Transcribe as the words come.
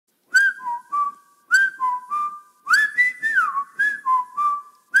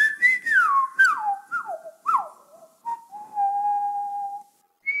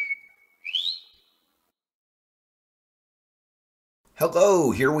Hello,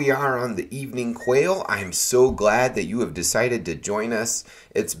 here we are on the Evening Quail. I'm so glad that you have decided to join us.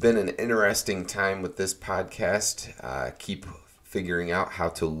 It's been an interesting time with this podcast. Keep figuring out how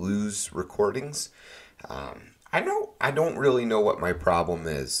to lose recordings. I don't really know what my problem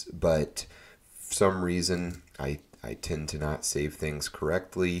is, but for some reason I tend to not save things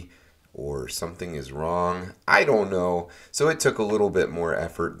correctly or something is wrong. I don't know. So it took a little bit more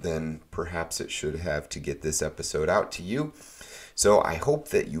effort than perhaps it should have to get this episode out to you. So I hope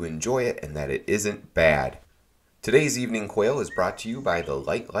that you enjoy it and that it isn't bad. Today's Evening Quail is brought to you by the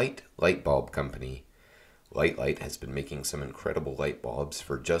Lightlight Light Bulb Company. Lightlight has been making some incredible light bulbs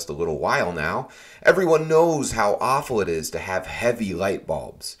for just a little while now. Everyone knows how awful it is to have heavy light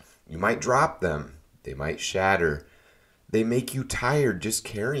bulbs. You might drop them. They might shatter. They make you tired just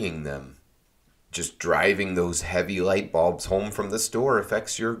carrying them. Just driving those heavy light bulbs home from the store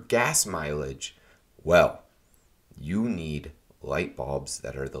affects your gas mileage. Well, you need light bulbs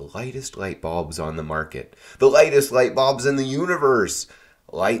that are the lightest light bulbs on the market. The lightest light bulbs in the universe.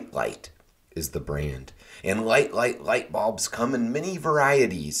 Lightlight is the brand. And Lightlight light bulbs come in many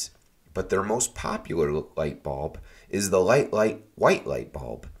varieties. But their most popular light bulb is the Lightlight white light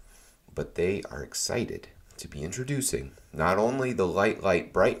bulb. But they are excited to be introducing not only the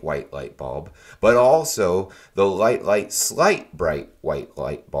Lightlight bright white light bulb, but also the Lightlight slight bright white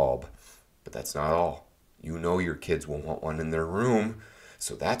light bulb. But that's not all. You know your kids will want one in their room,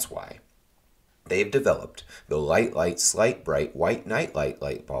 so that's why they've developed the Lightlight Slight Bright White Nightlight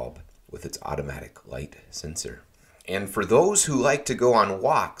light bulb with its automatic light sensor. And for those who like to go on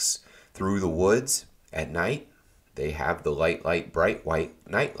walks through the woods at night, they have the Lightlight Bright White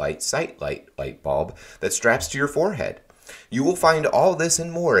Nightlight Sight light bulb that straps to your forehead. You will find all this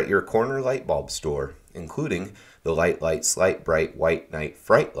and more at your corner light bulb store, including the Lightlight Slight Bright White Night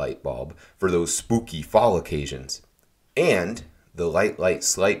Fright light bulb for those spooky fall occasions, and the Lightlight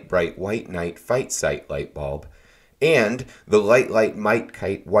Slight Bright White Night Fight Sight light bulb, and the Lightlight Might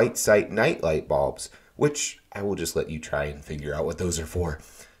Kite White Sight night light bulbs, which I will just let you try and figure out what those are for.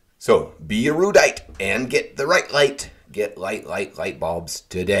 So be erudite and get the right light. Get Lightlight light bulbs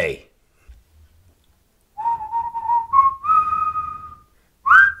today.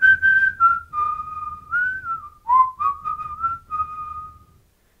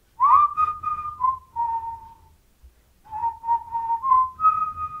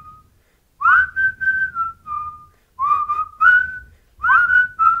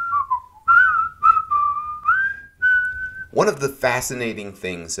 One of the fascinating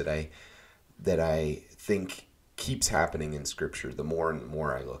things that I think keeps happening in Scripture, the more and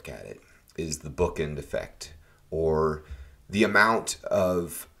more I look at it, is the bookend effect, or the amount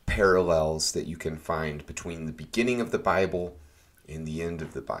of parallels that you can find between the beginning of the Bible and the end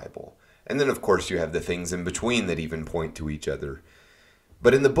of the Bible. And then, of course, you have the things in between that even point to each other.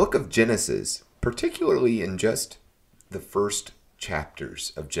 But in the book of Genesis, particularly in just the first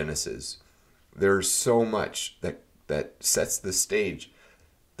chapters of Genesis, there's so much that sets the stage,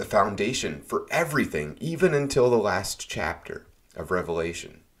 the foundation for everything, even until the last chapter of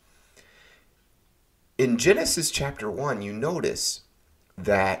Revelation. In Genesis chapter 1, you notice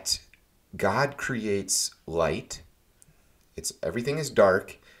that God creates light. Everything is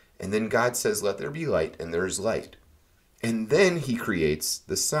dark, and then God says, "Let there be light," and there's light. And then he creates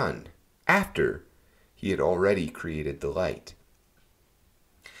the sun after he had already created the light.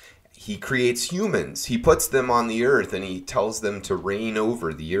 He creates humans. He puts them on the earth and he tells them to reign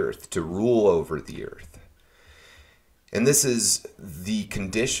over the earth, to rule over the earth. And this is the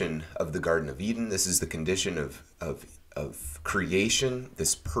condition of the Garden of Eden. This is the condition of creation,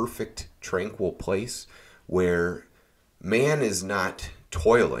 this perfect, tranquil place where man is not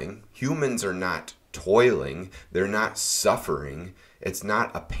toiling. Humans are not toiling. They're not suffering. It's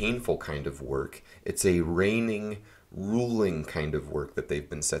not a painful kind of work. It's a reigning, ruling kind of work that they've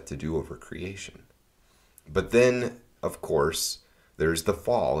been set to do over creation. But then, of course, there's the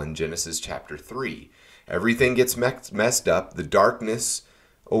fall in Genesis chapter 3. Everything gets messed up. The darkness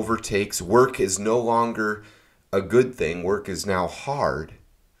overtakes. Work is no longer a good thing. Work is now hard.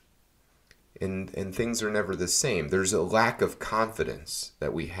 And things are never the same. There's a lack of confidence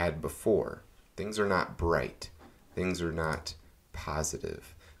that we had before. Things are not bright. Things are not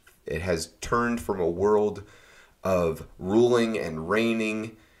positive. It has turned from a world of ruling and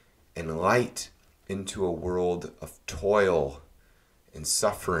reigning and light into a world of toil and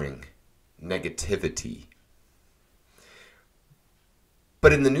suffering, negativity.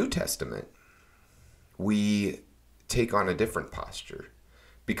 But in the New Testament, we take on a different posture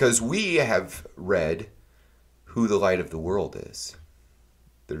because we have read who the light of the world is.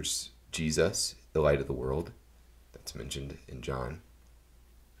 There's Jesus, the light of the world. That's mentioned in John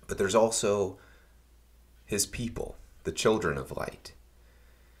But there's also his people, the children of light,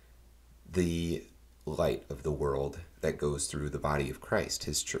 the light of the world that goes through the body of Christ,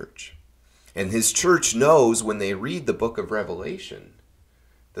 his church. And his church knows when they read the book of Revelation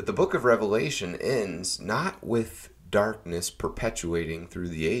that the book of Revelation ends not with darkness perpetuating through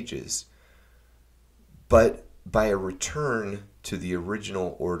the ages, but by a return to the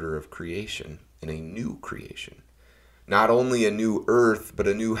original order of creation and a new creation. Not only a new earth, but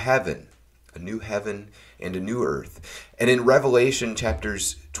a new heaven and a new earth. And in Revelation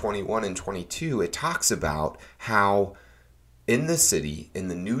chapters 21 and 22, it talks about how in the city, in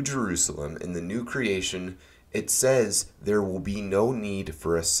the New Jerusalem, in the new creation, it says there will be no need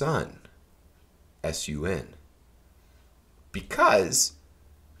for a sun, S-U-N, because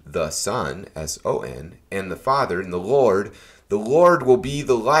the Son, S-O-N, and the Father and the Lord will be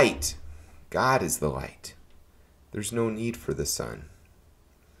the light. God is the light. There's no need for the sun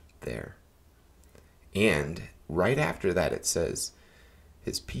there. And right after that it says,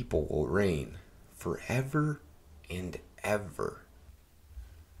 his people will reign forever and ever.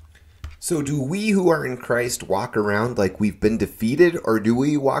 So do we who are in Christ walk around like we've been defeated, or do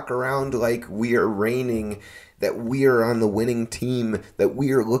we walk around like we are reigning, that we are on the winning team, that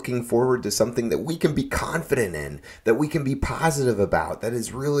we are looking forward to something that we can be confident in, that we can be positive about, that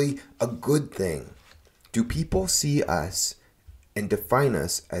is really a good thing? Do people see us and define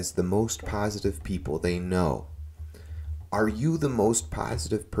us as the most positive people they know? Are you the most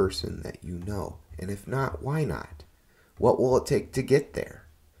positive person that you know? And if not, why not? What will it take to get there?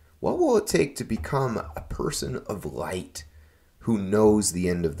 What will it take to become a person of light who knows the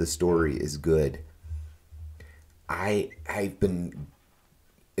end of the story is good? I've been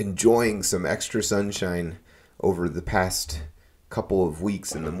enjoying some extra sunshine over the past couple of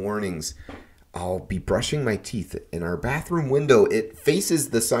weeks. In the mornings, I'll be brushing my teeth. In our bathroom window, it faces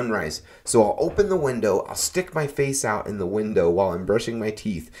the sunrise. So I'll open the window, I'll stick my face out in the window while I'm brushing my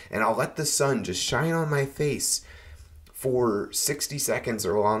teeth, and I'll let the sun just shine on my face for 60 seconds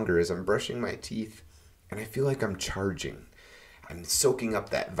or longer as I'm brushing my teeth, and I feel like I'm charging. I'm soaking up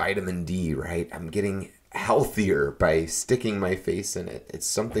that vitamin D, right? I'm getting healthier by sticking my face in it. It's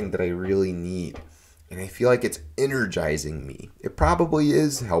something that I really need, and I feel like it's energizing me. It probably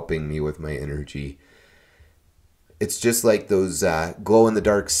is helping me with my energy. It's just like those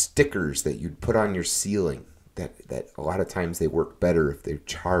glow-in-the-dark stickers that you'd put on your ceiling, that a lot of times they work better if they're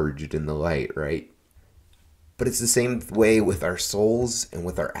charged in the light, right? But it's the same way with our souls and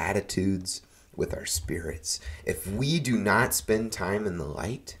with our attitudes, with our spirits. If we do not spend time in the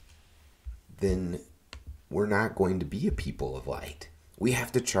light, then we're not going to be a people of light. We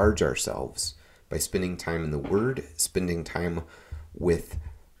have to charge ourselves by spending time in the Word, spending time with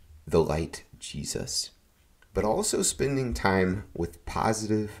the light, Jesus, but also spending time with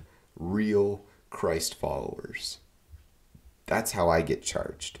positive, real Christ followers. That's how I get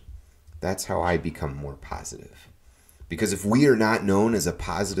charged. That's how I become more positive. Because if we are not known as a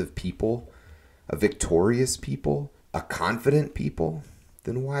positive people, a victorious people, a confident people,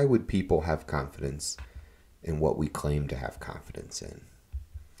 then why would people have confidence in what we claim to have confidence in?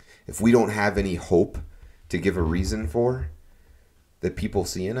 If we don't have any hope to give a reason for that people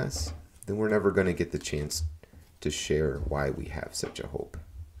see in us, then we're never going to get the chance to share why we have such a hope.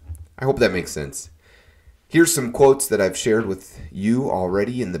 I hope that makes sense. Here's some quotes that I've shared with you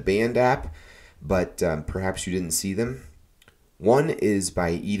already in the Band app, but perhaps you didn't see them. One is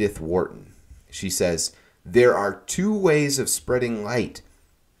by Edith Wharton. She says, "There are two ways of spreading light: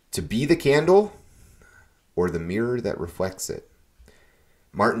 to be the candle or the mirror that reflects it."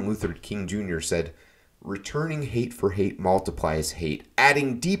 Martin Luther King Jr. said, "Returning hate for hate multiplies hate,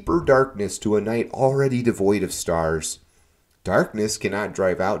 adding deeper darkness to a night already devoid of stars. Darkness cannot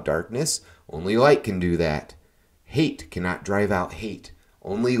drive out darkness. Only light can do that. Hate cannot drive out hate.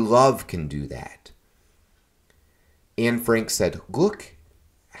 Only love can do that." Anne Frank said, "Look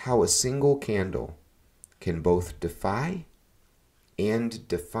how a single candle can both defy and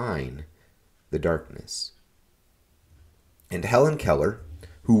define the darkness." And Helen Keller,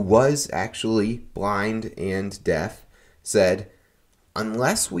 who was actually blind and deaf, said,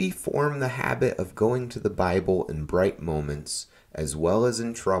 "Unless we form the habit of going to the Bible in bright moments as well as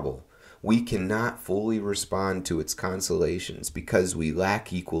in trouble, we cannot fully respond to its consolations because we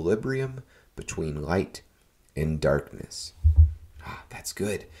lack equilibrium between light and darkness." That's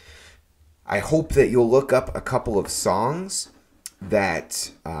good. I hope that you'll look up a couple of songs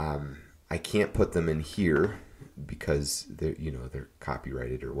that I can't put them in here because they're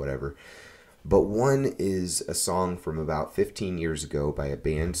copyrighted or whatever. But one is a song from about 15 years ago by a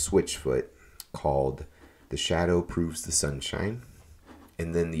band, Switchfoot, called "The Shadow Proves the Sunshine."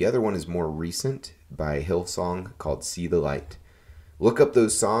 And then the other one is more recent by Hillsong called See the Light. Look up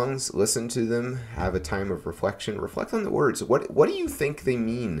those songs, listen to them, have a time of reflection. Reflect on the words. What do you think they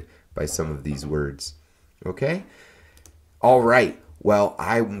mean by some of these words? Okay? All right. Well,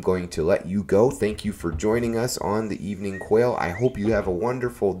 I'm going to let you go. Thank you for joining us on the Evening Quail. I hope you have a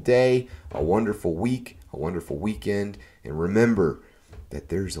wonderful day, a wonderful week, a wonderful weekend. And remember that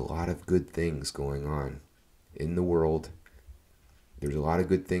there's a lot of good things going on in the world. There's a lot of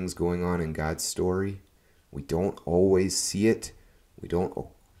good things going on in God's story. We don't always see it. We don't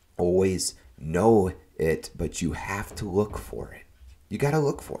always know it, but you have to look for it. You got to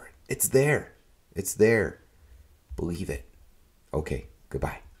look for it. It's there. It's there. Believe it. Okay,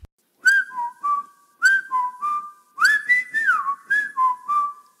 goodbye.